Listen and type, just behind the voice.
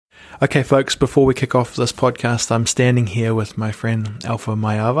Okay, folks, before we kick off this podcast, I'm standing here with my friend Alpha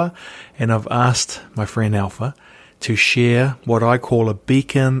Mayava, and I've asked my friend Alpha to share what I call a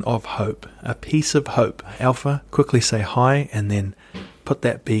beacon of hope, a piece of hope. Alpha, quickly say hi and then put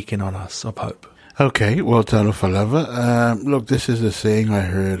that beacon on us of hope. Okay, well, Talo Falava, look, this is a saying I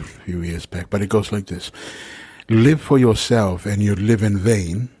heard a few years back, but it goes like this. Live for yourself and you live in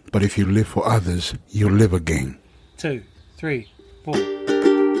vain, but if you live for others, you live again. 2, 3, 4.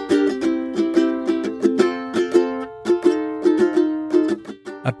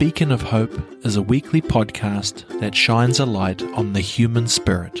 A Beacon of Hope is a weekly podcast that shines a light on the human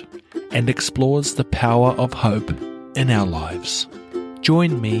spirit and explores the power of hope in our lives.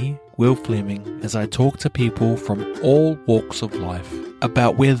 Join me, Will Fleming, as I talk to people from all walks of life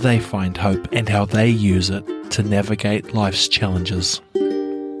about where they find hope and how they use it to navigate life's challenges.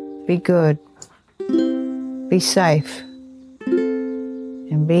 Be good, be safe,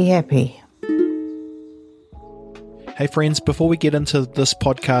 and be happy. Hey friends, before we get into this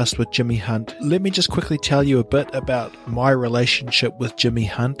podcast with Jimi Hunt, let me just quickly tell you a bit about my relationship with Jimi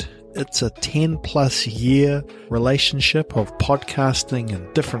Hunt. It's a 10 plus year relationship of podcasting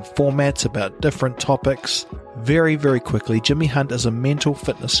in different formats about different topics. Very, very quickly, Jimi Hunt is a mental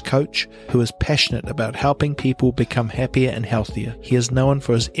fitness coach who is passionate about helping people become happier and healthier. He is known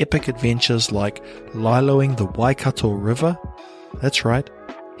for his epic adventures like liloing the Waikato River. That's right.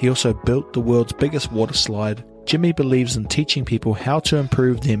 He also built the world's biggest water slide. Jimi believes in teaching people how to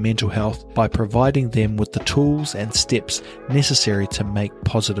improve their mental health by providing them with the tools and steps necessary to make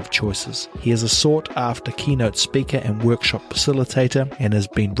positive choices. He is a sought-after keynote speaker and workshop facilitator and has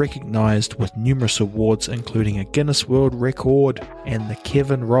been recognized with numerous awards including a Guinness World Record and the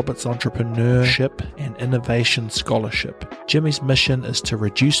Kevin Roberts Entrepreneurship and Innovation Scholarship. Jimi's mission is to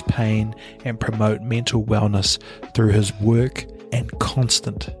reduce pain and promote mental wellness through his work and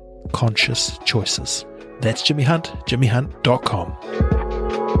constant conscious choices. That's Jimi Hunt, JimiHunt.com.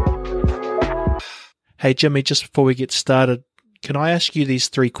 Hey Jimi, just before we get started, can I ask you these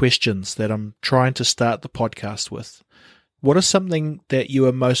 3 questions that I'm trying to start the podcast with? What is something that you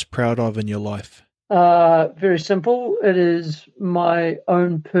are most proud of in your life? Very simple. It is my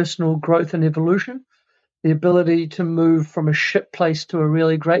own personal growth and evolution. The ability to move from a shit place to a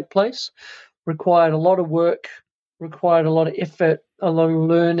really great place required a lot of work, required a lot of effort, a lot of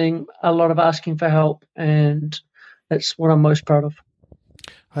learning, a lot of asking for help, and that's what I'm most proud of.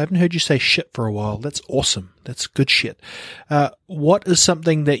 I haven't heard you say shit for a while. That's awesome. That's good shit. What is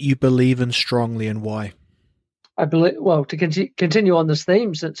something that you believe in strongly and why? I believe, well, to continue on this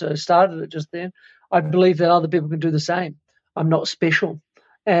theme, since I started it just then, I believe that other people can do the same. I'm not special.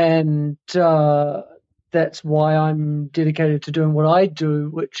 And that's why I'm dedicated to doing what I do,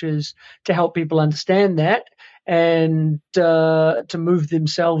 which is to help people understand that and to move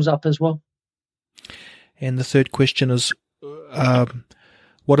themselves up as well. And the third question is,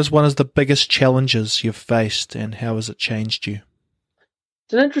 what is one of the biggest challenges you've faced and how has it changed you?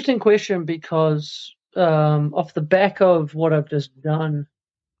 It's an interesting question because off the back of what I've just done,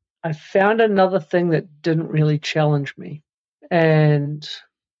 I found another thing that didn't really challenge me. And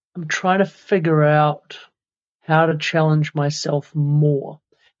I'm trying to figure out how to challenge myself more,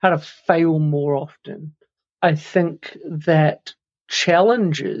 how to fail more often. I think that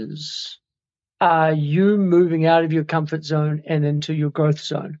challenges are you moving out of your comfort zone and into your growth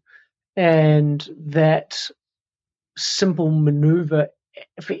zone. And that simple maneuver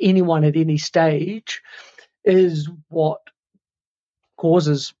for anyone at any stage is what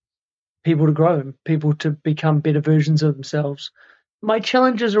causes people to grow and people to become better versions of themselves. My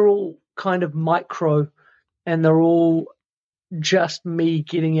challenges are all kind of micro, and they're all just me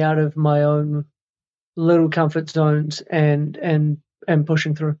getting out of my own little comfort zones and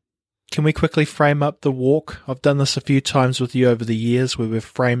pushing through. Can we quickly frame up the walk? I've done this a few times with you over the years where we've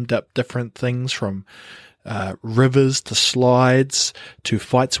framed up different things from rivers to slides to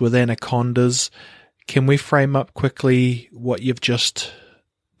fights with anacondas. Can we frame up quickly what you've just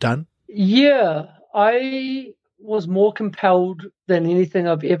done? Yeah, I was more compelled than anything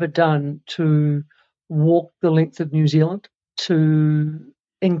I've ever done to walk the length of New Zealand, to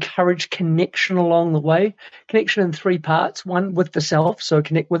encourage connection along the way. Connection in 3 parts. 1 with the self, so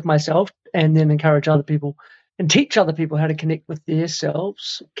connect with myself, and then encourage other people and teach other people how to connect with their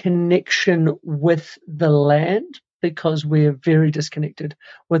selves. Connection with the land, because we're very disconnected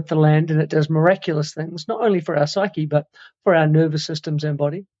with the land and it does miraculous things, not only for our psyche, but for our nervous systems and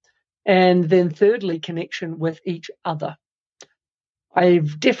body. And then thirdly, connection with each other.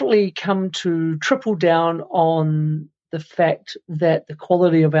 I've definitely come to triple down on the fact that the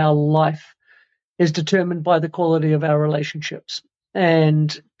quality of our life is determined by the quality of our relationships.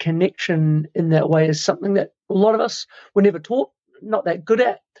 And connection in that way is something that a lot of us were never taught, not that good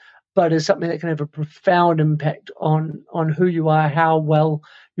at, but is something that can have a profound impact on who you are, how well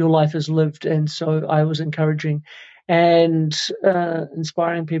your life is lived. And so I was encouraging and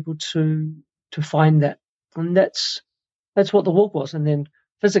inspiring people to find that. And that's what the walk was. And then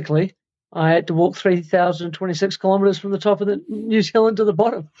physically, I had to walk 3,026 kilometers from the top of the New Zealand to the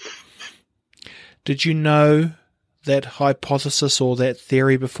bottom. Did you know that hypothesis or that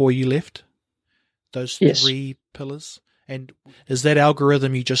theory before you left? Those Yes. 3 pillars? And is that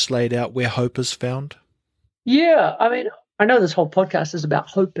algorithm you just laid out where hope is found? Yeah, I mean, I know this whole podcast is about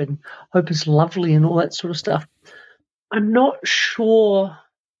hope and hope is lovely and all that sort of stuff. I'm not sure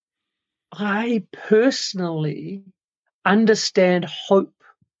I personally understand hope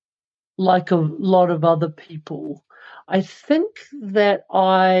like a lot of other people. I think that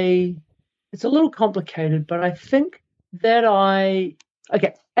it's a little complicated, but I think that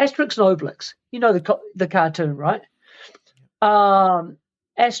okay, Asterix and Obelix, you know the cartoon, right?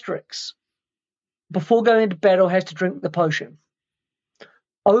 Asterix, before going into battle, has to drink the potion.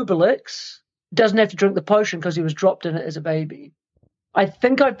 Obelix doesn't have to drink the potion because he was dropped in it as a baby. I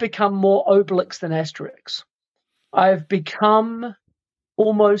think I've become more Obelix than Asterix. I've become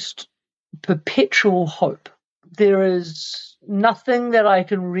almost perpetual hope. There is nothing that I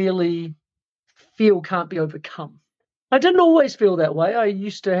can really feel can't be overcome. I didn't always feel that way. I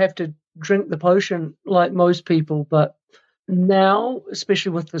used to have to drink the potion like most people, but now,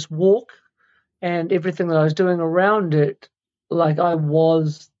 especially with this walk and everything that I was doing around it, like I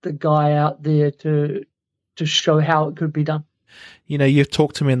was the guy out there to show how it could be done. You know, you've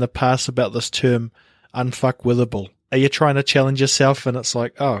talked to me in the past about this term, unfuckwithable. Are you trying to challenge yourself? And it's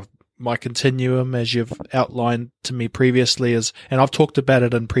like, oh, my continuum, as you've outlined to me previously, is, and I've talked about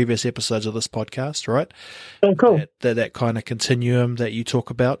it in previous episodes of this podcast, right? Oh, cool. That kind of continuum that you talk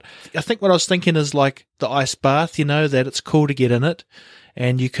about. I think what I was thinking is like the ice bath, you know, that it's cool to get in it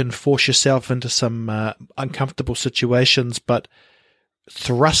and you can force yourself into some uncomfortable situations, but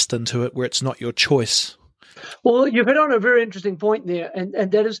thrust into it where it's not your choice. Well, you've hit on a very interesting point there, and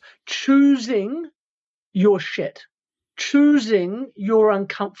that is choosing your shit, choosing your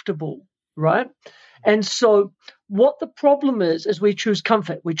uncomfortable, right? And so what the problem is we choose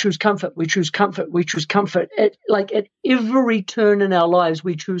comfort, we choose comfort, we choose comfort, we choose comfort. At every turn in our lives,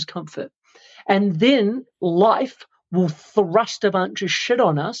 we choose comfort. And then life will thrust a bunch of shit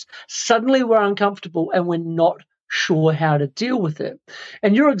on us. Suddenly we're uncomfortable and we're not sure how to deal with it.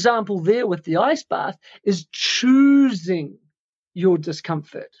 And your example there with the ice bath is choosing your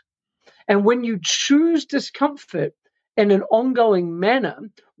discomfort. And when you choose discomfort in an ongoing manner,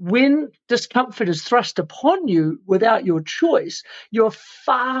 when discomfort is thrust upon you without your choice, you're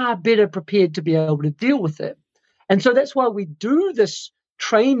far better prepared to be able to deal with it. And so that's why we do this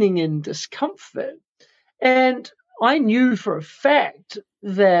training in discomfort. And I knew for a fact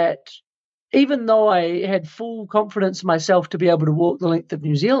that even though I had full confidence in myself to be able to walk the length of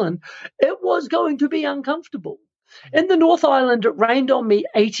New Zealand, it was going to be uncomfortable. In the North Island, it rained on me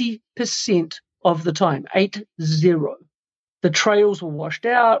 80% of the time, 80. The trails were washed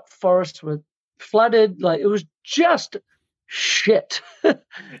out, forests were flooded, like it was just shit.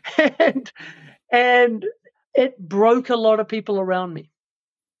 and it broke a lot of people around me.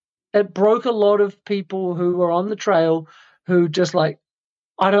 It broke a lot of people who were on the trail who just like,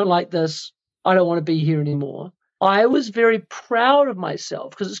 I don't like this. I don't want to be here anymore. I was very proud of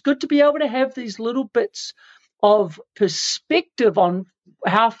myself because it's good to be able to have these little bits of perspective on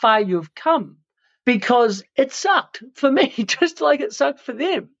how far you've come, because it sucked for me just like it sucked for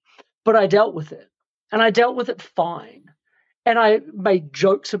them. But I dealt with it, and I dealt with it fine. And I made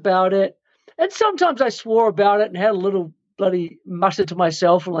jokes about it. And sometimes I swore about it and had a little bloody mutter to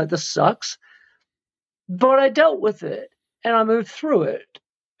myself and like, this sucks. But I dealt with it and I moved through it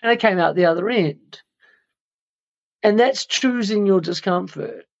and I came out the other end. And that's choosing your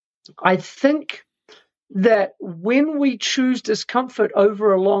discomfort. I think that when we choose discomfort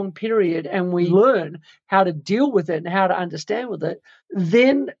over a long period and we learn how to deal with it and how to understand with it,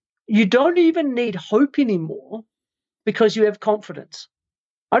 then you don't even need hope anymore because you have confidence.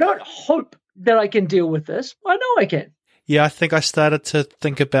 I don't hope that I can deal with this. I know I can. Yeah, I think I started to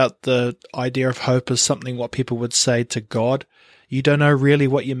think about the idea of hope as something what people would say to God. You don't know really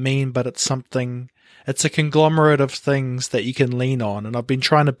what you mean, but it's something, it's a conglomerate of things that you can lean on. And I've been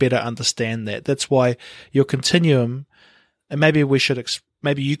trying to better understand that. That's why your continuum, and maybe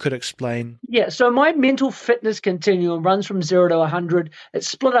maybe you could explain. Yeah, so my mental fitness continuum runs from 0 to 100. It's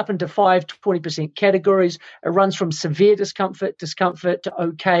split up into 5 to 20% categories. It runs from severe discomfort to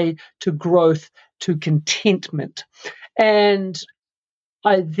okay, to growth, to contentment. And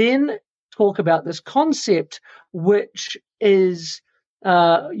I then talk about this concept, which is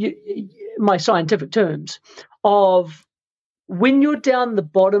my scientific terms of when you're down the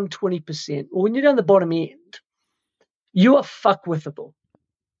bottom 20%, or when you're down the bottom end, you are fuckwithable.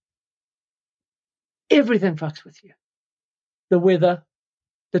 Everything fucks with you. The weather,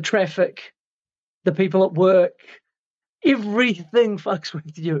 the traffic, the people at work, everything fucks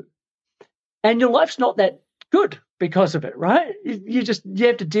with you. And your life's not that good because of it, right? You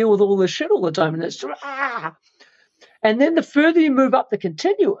have to deal with all this shit all the time, and it's And then the further you move up the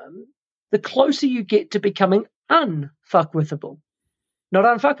continuum, the closer you get to becoming unfuckwithable. Not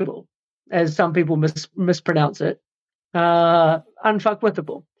unfuckable, as some people mispronounce it.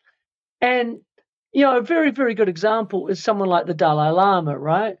 Unfuckwithable. And, a very, very good example is someone like the Dalai Lama,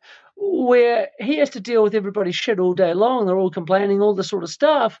 right? Where he has to deal with everybody's shit all day long. They're all complaining, all this sort of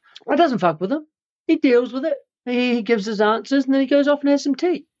stuff. It doesn't fuck with him. He deals with it. He gives his answers, and then he goes off and has some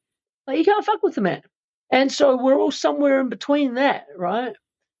tea. Like, you can't fuck with the man. And so we're all somewhere in between that, right?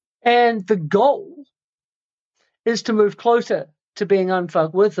 And the goal is to move closer to being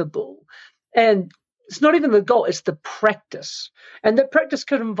unfuckwithable. And it's not even the goal, it's the practice. And that practice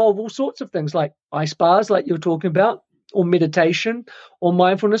could involve all sorts of things like ice bars, like you're talking about, or meditation, or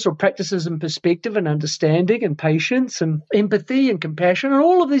mindfulness, or practices in perspective and understanding and patience and empathy and compassion and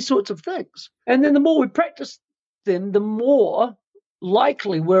all of these sorts of things. And then the more we practice them, the more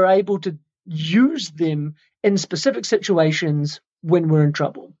likely we're able to use them in specific situations when we're in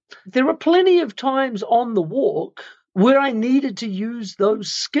trouble. There are plenty of times on the walk where I needed to use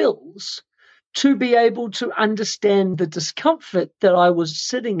those skills to be able to understand the discomfort that I was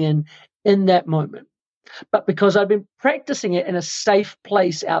sitting in that moment. But because I'd been practicing it in a safe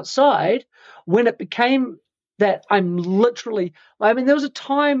place outside, when it became that I'm literally, there was a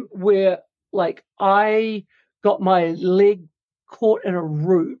time where I got my leg caught in a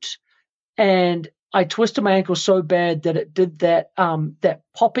root and I twisted my ankle so bad that it did that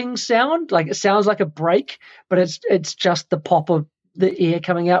popping sound. Like, it sounds like a break, but it's just the pop of the air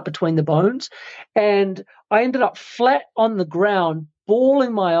coming out between the bones. And I ended up flat on the ground,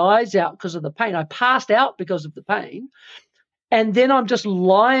 bawling my eyes out because of the pain. I passed out because of the pain. And then I'm just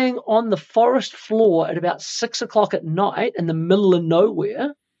lying on the forest floor at about 6:00 at night in the middle of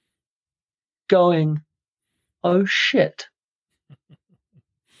nowhere going, oh shit.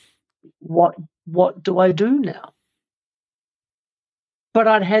 What do I do now? But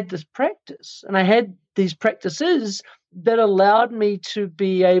I'd had this practice, and I had these practices that allowed me to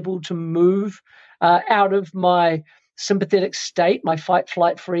be able to move out of my sympathetic state, my fight,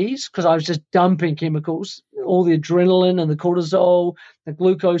 flight, freeze, because I was just dumping chemicals, all the adrenaline and the cortisol, the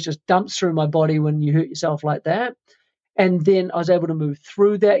glucose just dumps through my body when you hurt yourself like that. And then I was able to move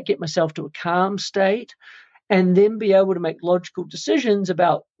through that, get myself to a calm state, and then be able to make logical decisions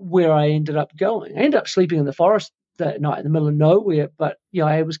about where I ended up going. I ended up sleeping in the forest that night in the middle of nowhere, but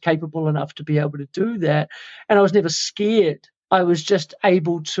I was capable enough to be able to do that. And I was never scared. I was just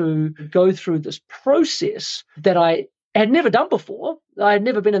able to go through this process that I had never done before. I had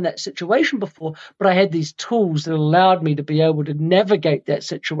never been in that situation before, but I had these tools that allowed me to be able to navigate that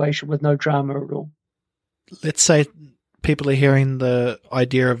situation with no drama at all. Let's say people are hearing the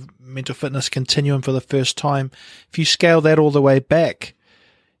idea of mental fitness continuum for the first time. If you scale that all the way back,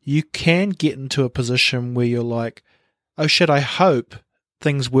 you can get into a position where you're like, oh shit, I hope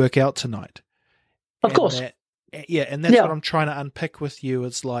things work out tonight. Of course. And that's what I'm trying to unpick with you.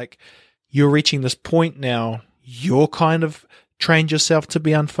 It's like, you're reaching this point now, you're kind of trained yourself to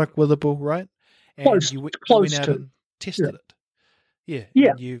be unfuckwithable, right? And you went out and tested it.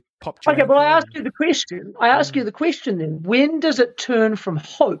 Yeah. And you popped your well, I ask you the question. The question then. When does it turn from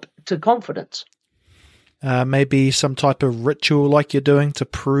hope to confidence? Maybe some type of ritual like you're doing to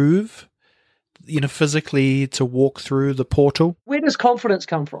prove, physically to walk through the portal. Where does confidence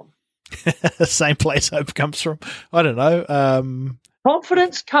come from? Same place hope comes from. I don't know.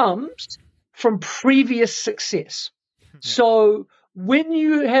 Confidence comes from previous success. So when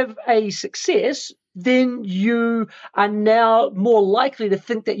you have a success, then you are now more likely to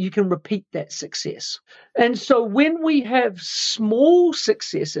think that you can repeat that success. And so when we have small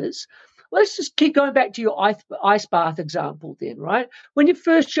successes, let's just keep going back to your ice bath example then, right? When you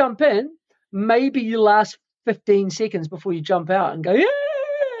first jump in, maybe you last 15 seconds before you jump out and go, yeah,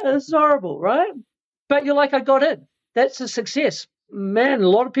 this is horrible, right? But you're like, I got in. That's a success. Man, a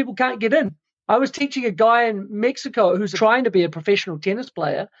lot of people can't get in. I was teaching a guy in Mexico who's trying to be a professional tennis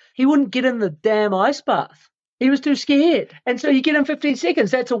player. He wouldn't get in the damn ice bath. He was too scared. And so you get in 15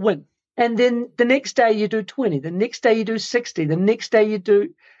 seconds, that's a win. And then the next day you do 20. The next day you do 60. The next day you do,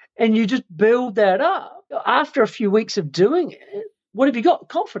 and you just build that up. After a few weeks of doing it, what have you got?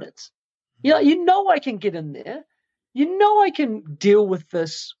 Confidence. You know I can get in there. You know I can deal with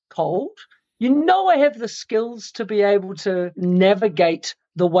this cold. You know I have the skills to be able to navigate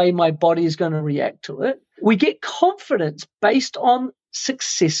the way my body is going to react to it. We get confidence based on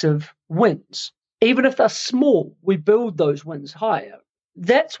successive wins. Even if they're small, we build those wins higher.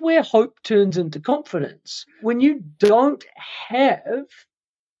 That's where hope turns into confidence. When you don't have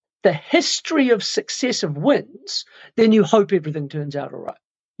the history of successive wins, then you hope everything turns out all right.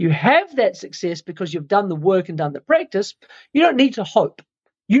 You have that success because you've done the work and done the practice. You don't need to hope.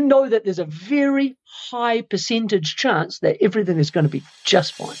 You know that there's a very high percentage chance that everything is going to be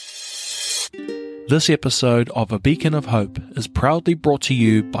just fine. This episode of A Beacon of Hope is proudly brought to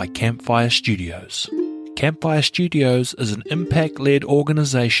you by Campfire Studios. Campfire Studios is an impact-led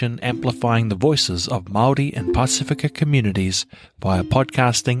organisation amplifying the voices of Māori and Pasifika communities via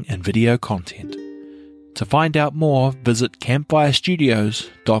podcasting and video content. To find out more, visit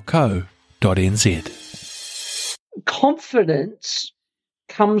campfirestudios.co.nz. Confidence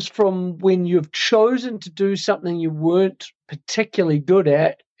comes from when you've chosen to do something you weren't particularly good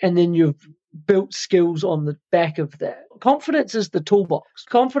at, and then you've built skills on the back of that. Confidence is the toolbox.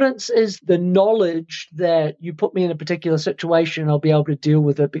 Confidence is the knowledge that you put me in a particular situation, I'll be able to deal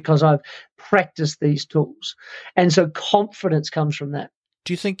with it because I've practiced these tools. And so confidence comes from that.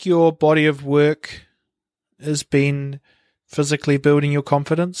 Do you think your body of work has been physically building your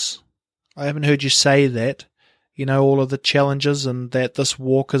confidence? I haven't heard you say that. All of the challenges and that this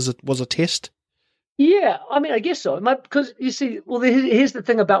walk was a test? Yeah, I mean, I guess so. Because you see, well, here's the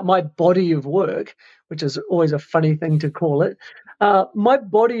thing about my body of work, which is always a funny thing to call it. My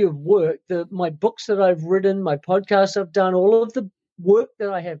body of work, my books that I've written, my podcasts I've done, all of the work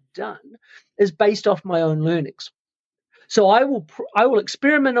that I have done is based off my own learnings. So I will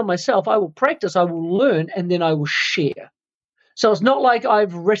experiment on myself, I will practice, I will learn, and then I will share. So it's not like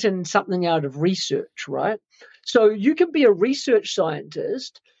I've written something out of research, right? So you can be a research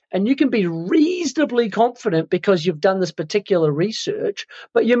scientist and you can be reasonably confident because you've done this particular research,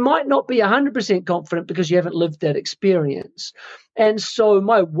 but you might not be 100% confident because you haven't lived that experience. And so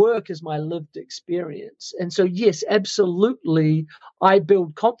my work is my lived experience. And so, yes, absolutely, I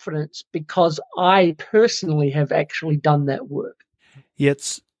build confidence because I personally have actually done that work. Yeah,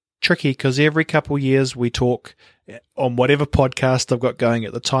 it's tricky because every couple of years we talk on whatever podcast I've got going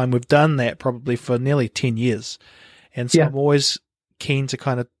at the time. We've done that probably for nearly 10 years. And so I'm always keen to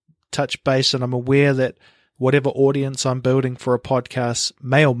kind of touch base, and I'm aware that whatever audience I'm building for a podcast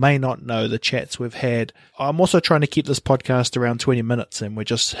may or may not know the chats we've had. I'm also trying to keep this podcast around 20 minutes, and we're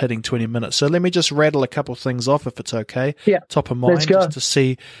just hitting 20 minutes. So let me just rattle a couple of things off if it's okay. Yeah. Top of mind, just to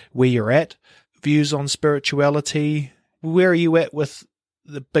see where you're at. Views on spirituality. Where are you at with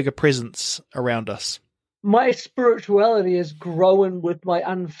the bigger presence around us? My spirituality is growing with my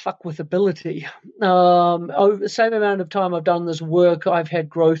unfuckwithability. Over the same amount of time I've done this work, I've had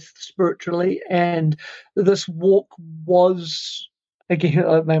growth spiritually, and this walk was,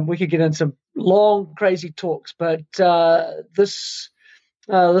 again, man, we could get into some long, crazy talks, but this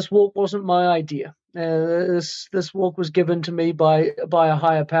walk wasn't my idea. This walk was given to me by a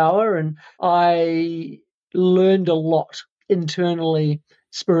higher power, and I learned a lot internally,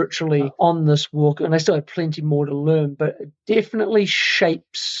 spiritually on this walk, and I still have plenty more to learn, but it definitely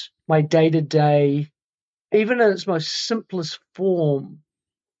shapes my day-to-day, even in its most simplest form.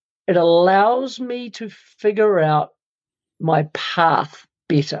 It allows me to figure out my path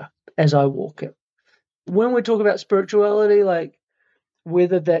better as I walk it. When we talk about spirituality, like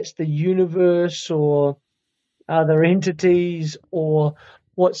whether that's the universe or other entities or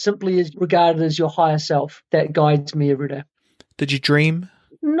what simply is regarded as your higher self, that guides me every day. Did you dream?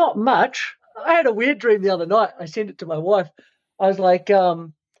 Not much. I had a weird dream the other night. I sent it to my wife. I was like, I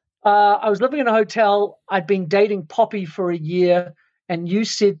was living in a hotel. I'd been dating Poppy for a year, and you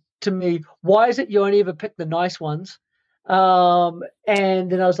said to me, "Why is it you only ever pick the nice ones?" And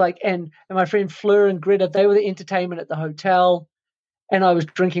then I was like, and my friend Fleur and Greta, they were the entertainment at the hotel, and I was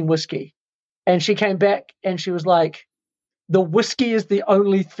drinking whiskey. And she came back and she was like, "The whiskey is the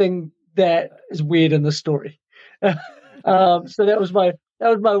only thing that is weird in the story." So that was my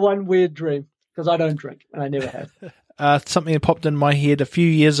one weird dream, because I don't drink and I never have. Something that popped in my head a few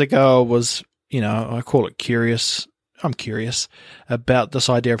years ago was, I call it curious. I'm curious about this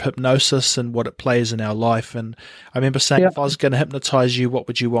idea of hypnosis and what it plays in our life. And I remember saying, if I was going to hypnotize you, what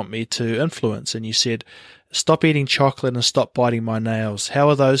would you want me to influence? And you said, stop eating chocolate and stop biting my nails. How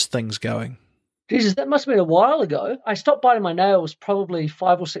are those things going? Jesus, that must have been a while ago. I stopped biting my nails probably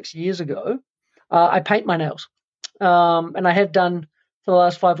 5 or 6 years ago. I paint my nails. And I have done for the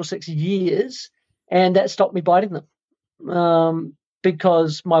last 5 or 6 years, and that stopped me biting them.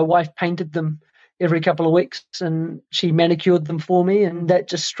 because my wife painted them every couple of weeks and she manicured them for me, and that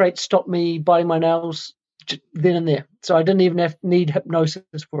just straight stopped me biting my nails then and there. So I didn't even need hypnosis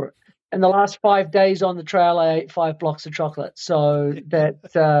for it. In the last 5 days on the trail, I ate 5 blocks of chocolate. So that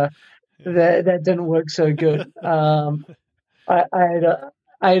didn't work so good. I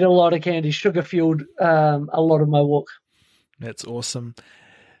ate a lot of candy, sugar fueled a lot of my walk. That's awesome.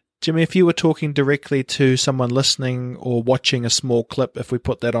 Jimmy, if you were talking directly to someone listening or watching a small clip, if we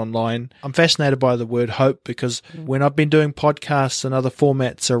put that online, I'm fascinated by the word hope, because when I've been doing podcasts and other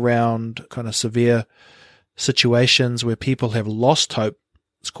formats around kind of severe situations where people have lost hope,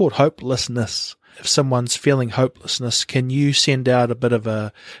 it's called hopelessness. If someone's feeling hopelessness, can you send out a bit of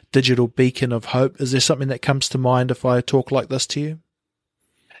a digital beacon of hope? Is there something that comes to mind if I talk like this to you?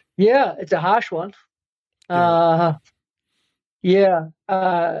 Yeah, it's a harsh one. You're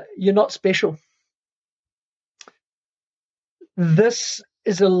not special. This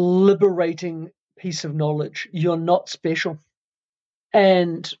is a liberating piece of knowledge. You're not special.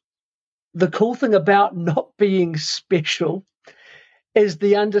 And the cool thing about not being special is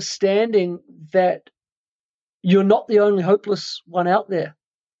the understanding that you're not the only hopeless one out there.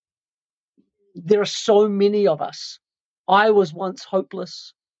 There are so many of us. I was once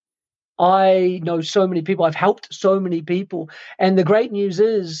hopeless. I know so many people. I've helped so many people. And the great news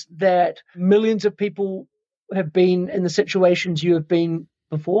is that millions of people have been in the situations you have been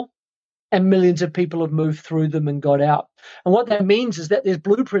before, and millions of people have moved through them and got out. And what that means is that there's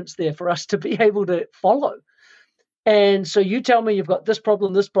blueprints there for us to be able to follow. And so you tell me you've got this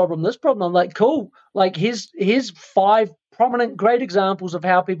problem, this problem, this problem. I'm like, cool. Like here's 5 prominent, great examples of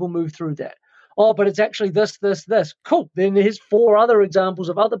how people move through that. Oh, but it's actually this, this, this. Cool. Then here's 4 other examples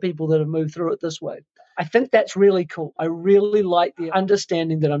of other people that have moved through it this way. I think that's really cool. I really like the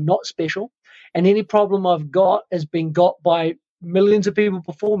understanding that I'm not special, and any problem I've got has been got by millions of people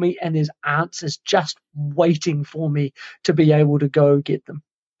before me, and there's answers just waiting for me to be able to go get them.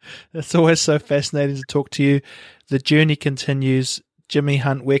 It's always so fascinating to talk to you. The journey continues. Jimmy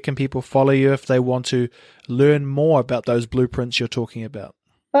Hunt, where can people follow you if they want to learn more about those blueprints you're talking about?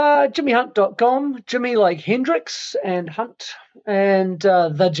 JimmyHunt.com. Jimmy like Hendrix and Hunt. And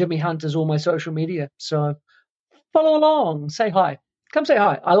the Jimmy Hunt is all my social media. So follow along. Say hi. Come say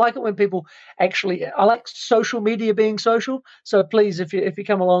hi. I like it when people I like social media being social. So please, if you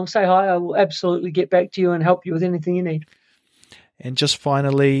come along, say hi. I will absolutely get back to you and help you with anything you need. And just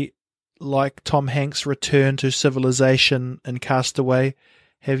finally, like Tom Hanks' return to civilization in Castaway,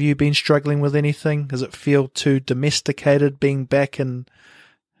 have you been struggling with anything? Does it feel too domesticated being back in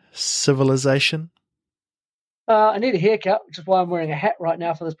civilization? I need a haircut, which is why I'm wearing a hat right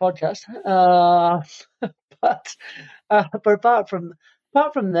now for this podcast. But apart from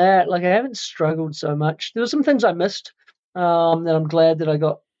that, like I haven't struggled so much. There were some things I missed that I'm glad that I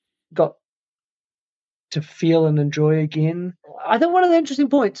got to feel and enjoy again. I think one of the interesting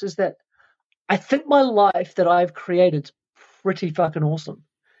points is that I think my life that I've created is pretty fucking awesome.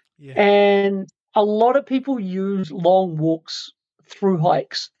 Yeah. And a lot of people use long walks through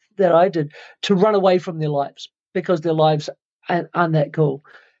hikes that I did to run away from their lives because their lives aren't that cool.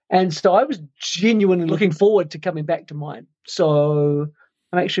 And so I was genuinely looking forward to coming back to mine. So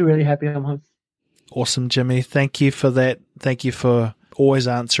I'm actually really happy I'm home. Awesome, Jimmy. Thank you for that. Thank you for always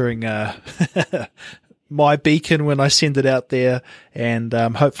answering my beacon when I send it out there. And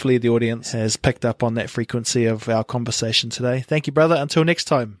hopefully the audience has picked up on that frequency of our conversation today. Thank you, brother. Until next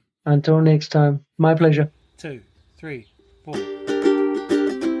time. Until next time. My pleasure. 2, 3, 4.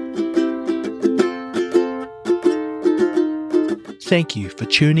 Thank you for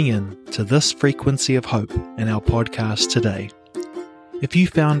tuning in to this frequency of hope in our podcast today. If you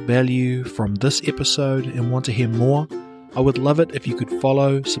found value from this episode and want to hear more, I would love it if you could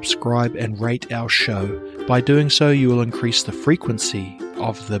follow, subscribe, and rate our show. By doing so, you will increase the frequency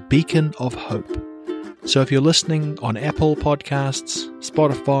of the beacon of hope. So if you're listening on Apple Podcasts,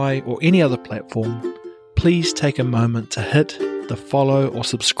 Spotify, or any other platform, please take a moment to hit the follow or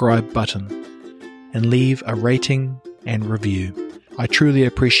subscribe button and leave a rating and review. I truly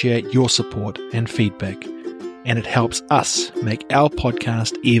appreciate your support and feedback, and it helps us make our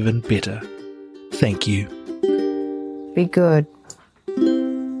podcast even better. Thank you. Be good,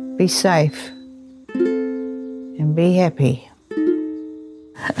 be safe, and be happy.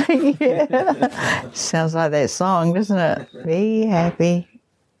 Yeah. Sounds like that song, doesn't it? Be happy.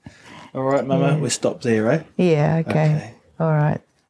 All right, Mama, we'll stop there, right? Yeah, okay. All right.